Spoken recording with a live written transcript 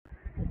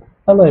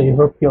Hello, I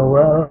hope you're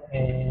well.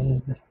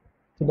 And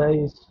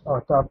today's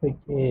our topic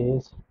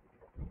is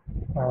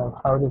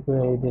how to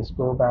create this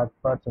go back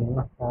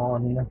button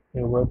on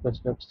your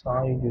WordPress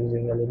website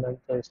using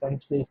Elementor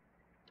essentially.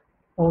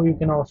 Or you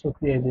can also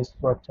create this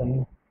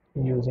button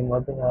using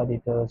other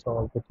editors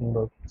or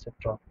Gutenberg,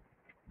 etc.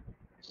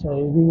 So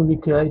we will be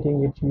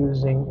creating it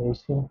using a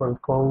simple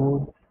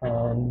code,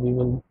 and we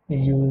will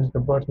use the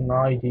button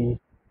ID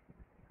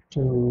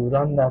to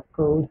run that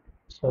code.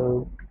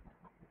 So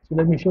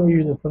let me show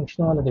you the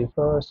functionality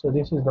first. So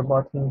this is the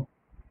button.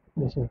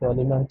 This is the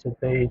Elementor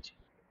page,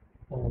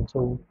 and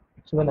so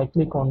when I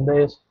click on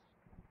this,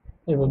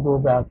 it will go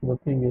back to the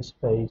previous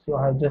page. So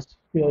I have just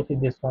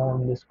created this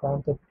on this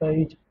contact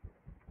page.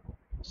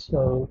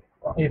 So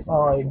if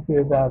I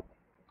go back,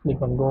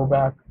 click on go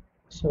back,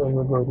 so it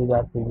will go to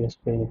that previous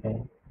page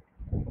again.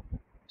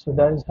 So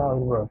that is how it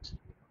works.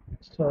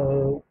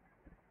 So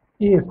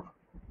if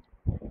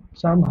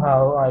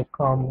somehow I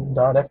come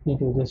directly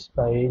to this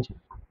page,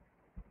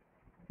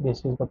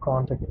 this is the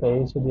contact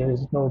page, so there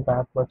is no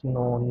back button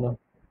on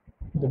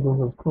the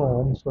Google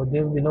Chrome, so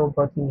there will be no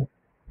button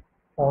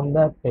on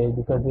that page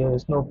because there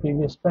is no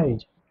previous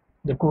page.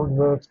 The code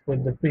works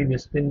with the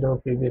previous window,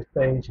 previous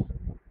page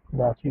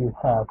that you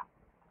have.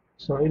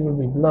 So it will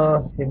be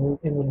blurred, it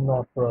will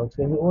not work.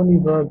 So it will only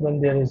work when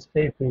there is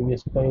a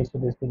previous page, so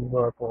this will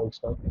work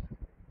also.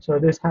 So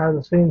this has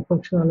the same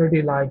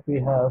functionality like we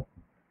have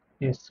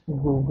this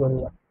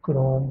Google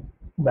Chrome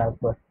back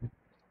button.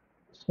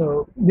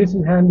 So this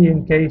is handy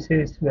in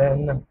cases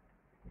when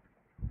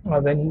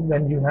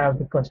you have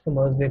the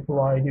customers, they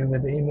provide you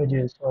with the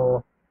images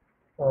or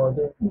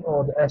the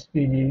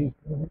SVG.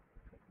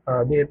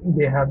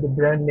 They have the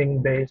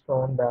branding based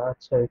on that.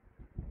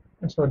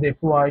 So they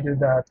provide you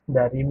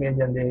that image,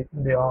 and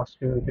they ask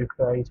you to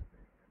create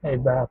a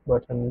back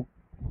button.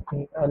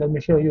 Let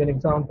me show you an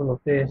example of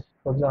this.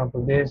 For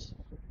example, this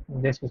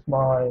is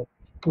my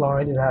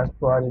client. It has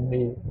provided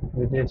me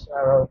with this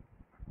arrow,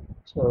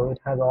 so it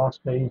has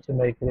asked me to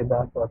make it a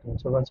back button.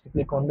 So once you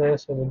click on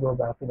this, it will go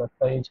back to that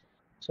page.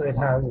 So it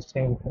has the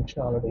same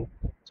functionality.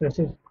 So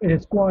it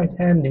is quite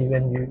handy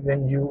when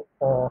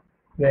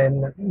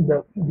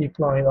the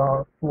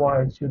client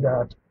provides you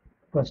that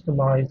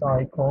customized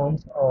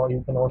icons, or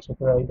you can also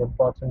create a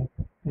button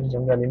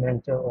using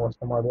Elementor or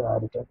some other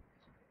editor.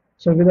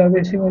 So without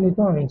wasting any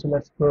time, so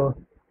let's go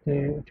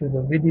to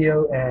the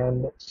video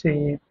and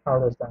see how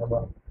does that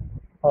work.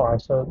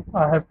 Alright, so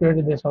I have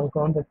created this on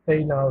contact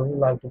page. Now I would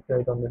like to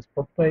create on this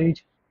book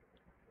page.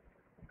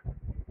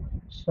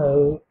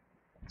 So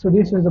so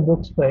this is the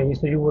books page.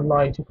 So you would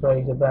like to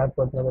create a back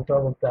button at the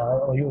top of that,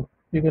 or you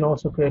can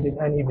also create it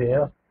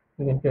anywhere.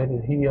 You can create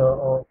it here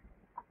or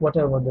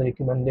whatever the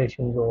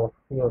recommendations of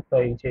your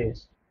page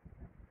is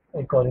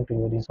according to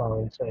your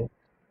design.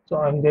 So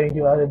I'm going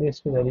to add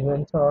this with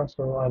Elementor.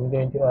 So I'm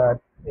going to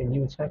add a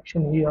new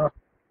section here.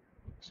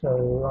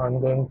 So I'm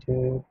going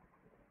to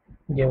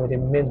give it a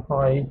min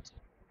height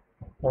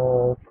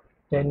of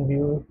 10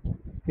 view,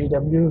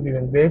 PW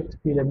viewing width,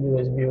 PW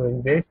is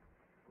viewing width.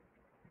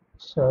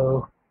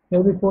 So here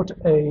we put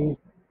a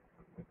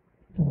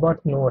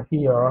button over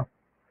here.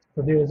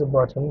 So there is a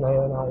button,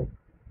 and I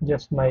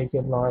just make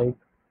it like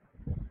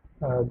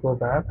go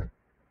back.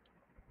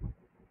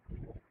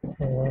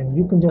 And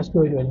you can just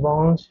go to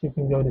advanced, you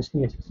can go to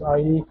CSS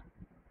ID,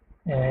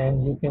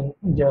 and you can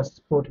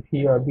just put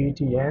here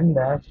btn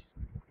dash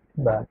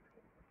back.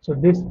 So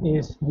this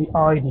is the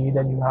ID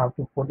that you have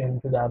to put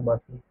into that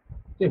button.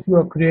 If you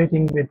are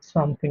creating with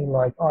something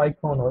like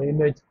icon or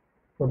image,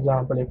 for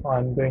example, if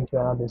I'm going to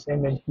add this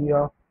image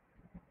here,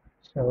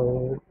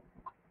 so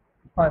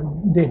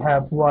they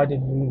have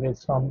provided me with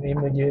some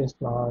images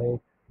like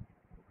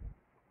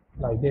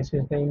this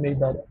is the image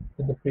that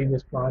the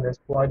previous client has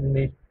provided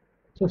me.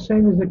 So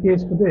same is the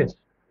case for this.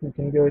 You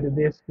can go to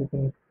this, you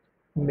can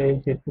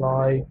make it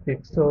like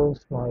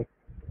pixels, like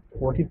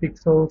 40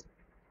 pixels.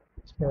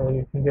 So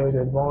you can go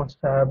to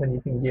advanced tab and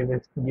you can give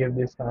this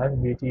as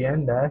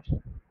btn dash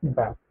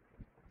back.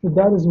 So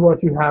that is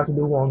what you have to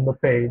do on the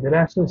page. The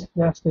rest is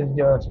just the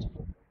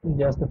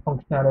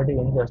functionality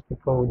and just the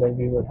code that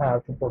you will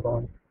have to put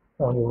on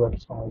your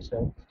website.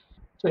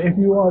 So if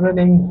you are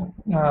running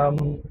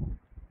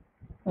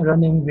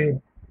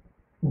with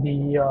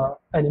the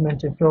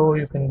Elementor Pro,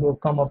 you can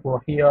come up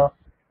over here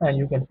and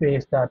you can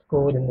paste that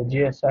code in the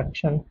JS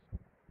section,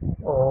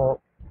 or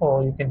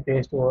you can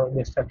paste over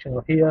this section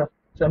over here.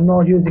 So I'm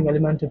not using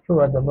Elementor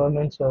Pro at the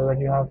moment. So what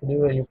you have to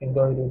do is you can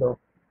go to the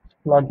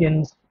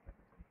plugins,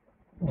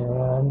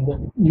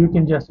 and you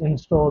can just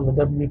install the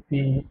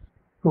WP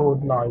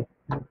code live.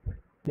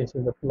 This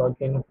is the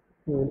plugin.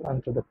 You will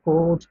enter the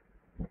code.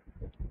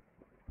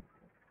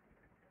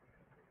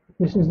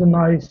 This is the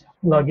nice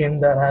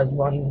plugin that has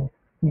 1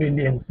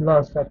 million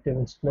plus active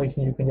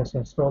installation. You can just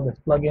install this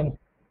plugin.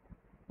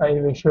 I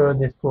will show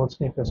this code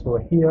snippets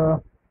over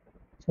here.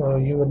 So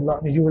you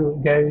will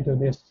go to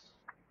this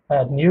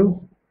add new,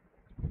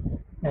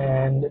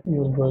 and you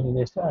will go to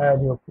this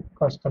add your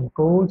custom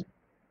code,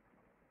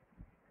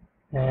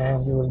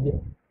 and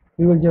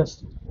you will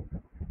just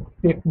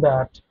pick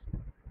that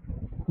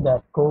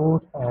that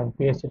code and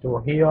paste it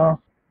over here.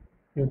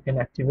 You can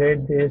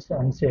activate this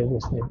and save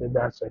the snippet.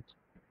 That's it.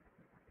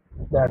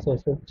 That's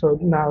it. So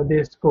now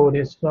this code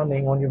is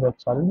running on your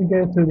website. Let me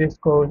go through this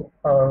code.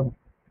 So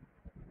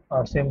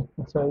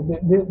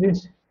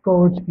this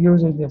code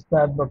uses this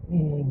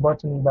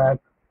button back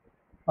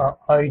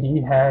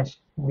ID hash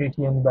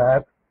btn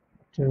back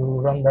to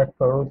run that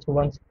code. So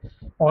once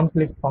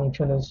on-click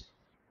function is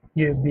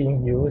here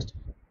being used,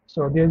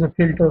 so there's a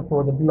filter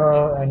for the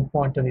blur and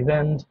pointer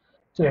events.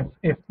 So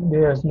if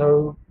there's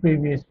no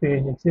previous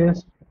page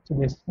exists, so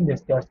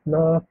this gets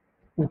blur.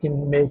 You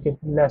can make it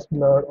less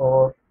blur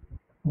or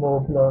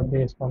more blur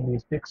based on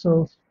these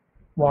pixels,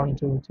 1,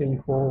 2, 3,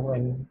 4,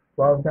 and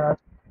above that.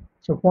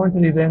 So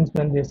pointer events,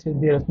 when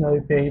there's no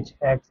page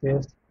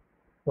exists,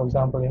 for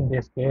example, in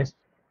this case,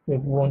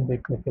 it won't be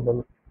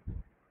clickable.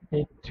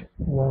 It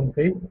won't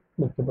be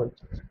clickable.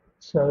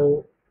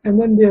 So, and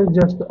then there's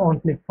just the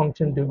on-click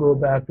function to go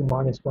back to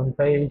 -1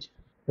 page,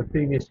 the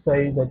previous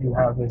page that you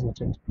have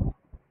visited.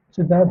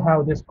 So that's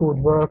how this code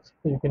works.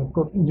 So you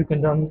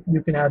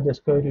can add this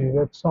code to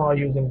your website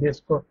using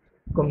this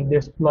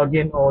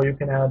plugin, or you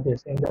can add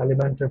this in the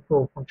Elementor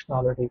Pro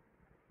functionality.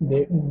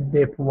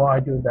 They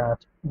provide you that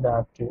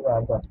to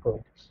add that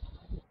code.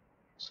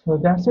 So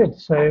that's it.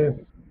 So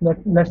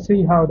let's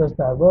see how does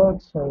that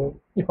work. So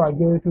if I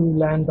go to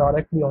land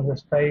directly on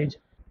this page,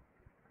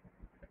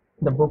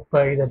 the book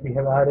page that we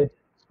have added.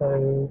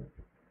 So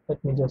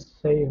let me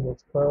just save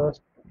this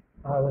first.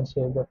 I haven't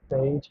saved that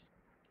page.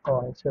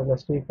 All right, so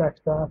let's refresh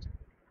that.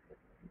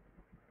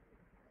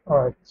 All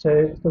right,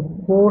 so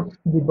both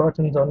the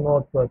buttons are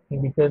not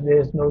working because there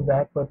is no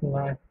back button.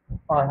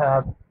 I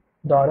have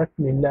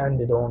directly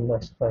landed on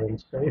this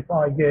page. So if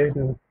I go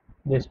to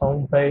this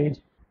home page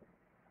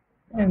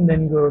and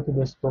then go to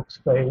this books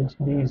page,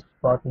 these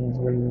buttons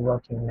will be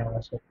working now.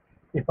 So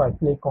if I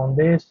click on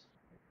this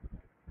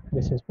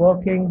is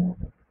working,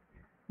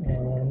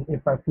 and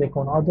if I click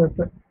on other,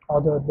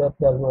 that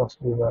will also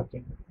be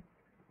working.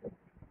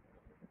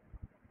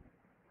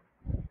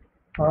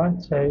 All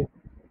right, so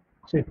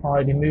if I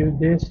remove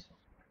this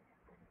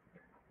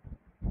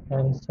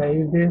and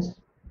save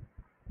this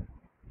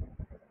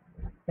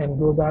and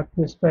go back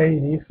to this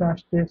page,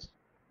 refresh this,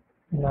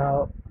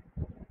 now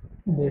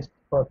this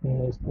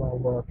button is not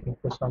working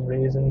for some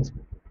reasons.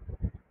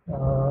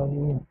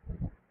 Um,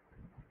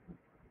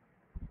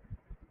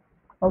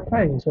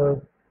 okay,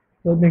 so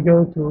let me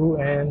go through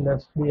and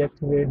let's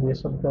deactivate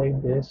this,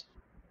 update this,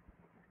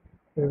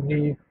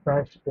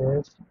 refresh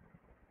this.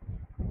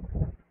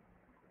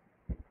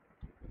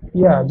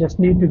 Yeah, just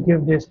need to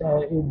give this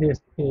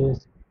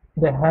is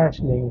the hash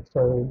link.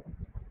 So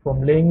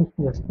from link,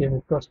 just give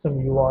a custom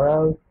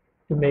URL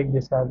to make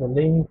this as a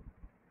link,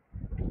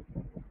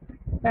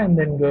 and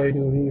then go to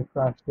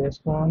refresh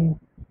this one.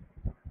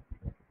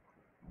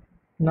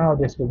 Now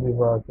this will be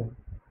working.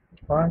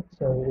 Right,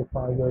 so if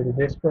I go to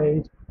this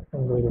page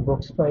and go to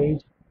books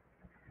page,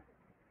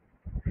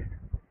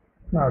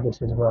 now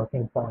this is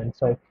working fine.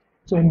 So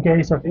in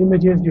case of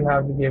images, you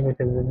have to give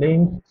it as a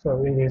link.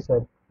 So it is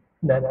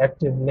that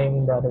active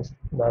link that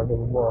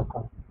will work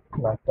on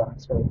like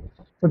that. So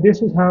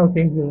this is how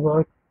things will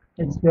work.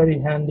 It's very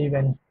handy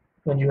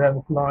when you have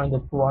a client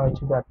that provides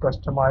you that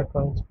custom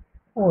icons,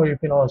 or you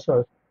can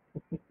also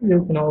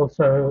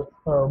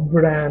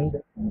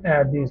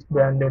add these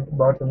branded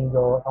buttons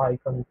or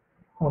icons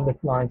on the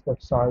client's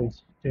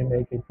websites to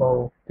make it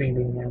more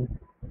appealing and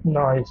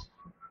nice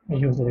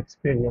user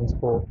experience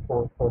for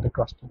the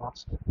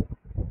customers.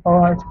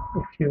 Alright,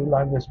 if you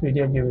like this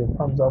video, give it a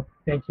thumbs up.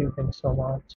 Thank you so much.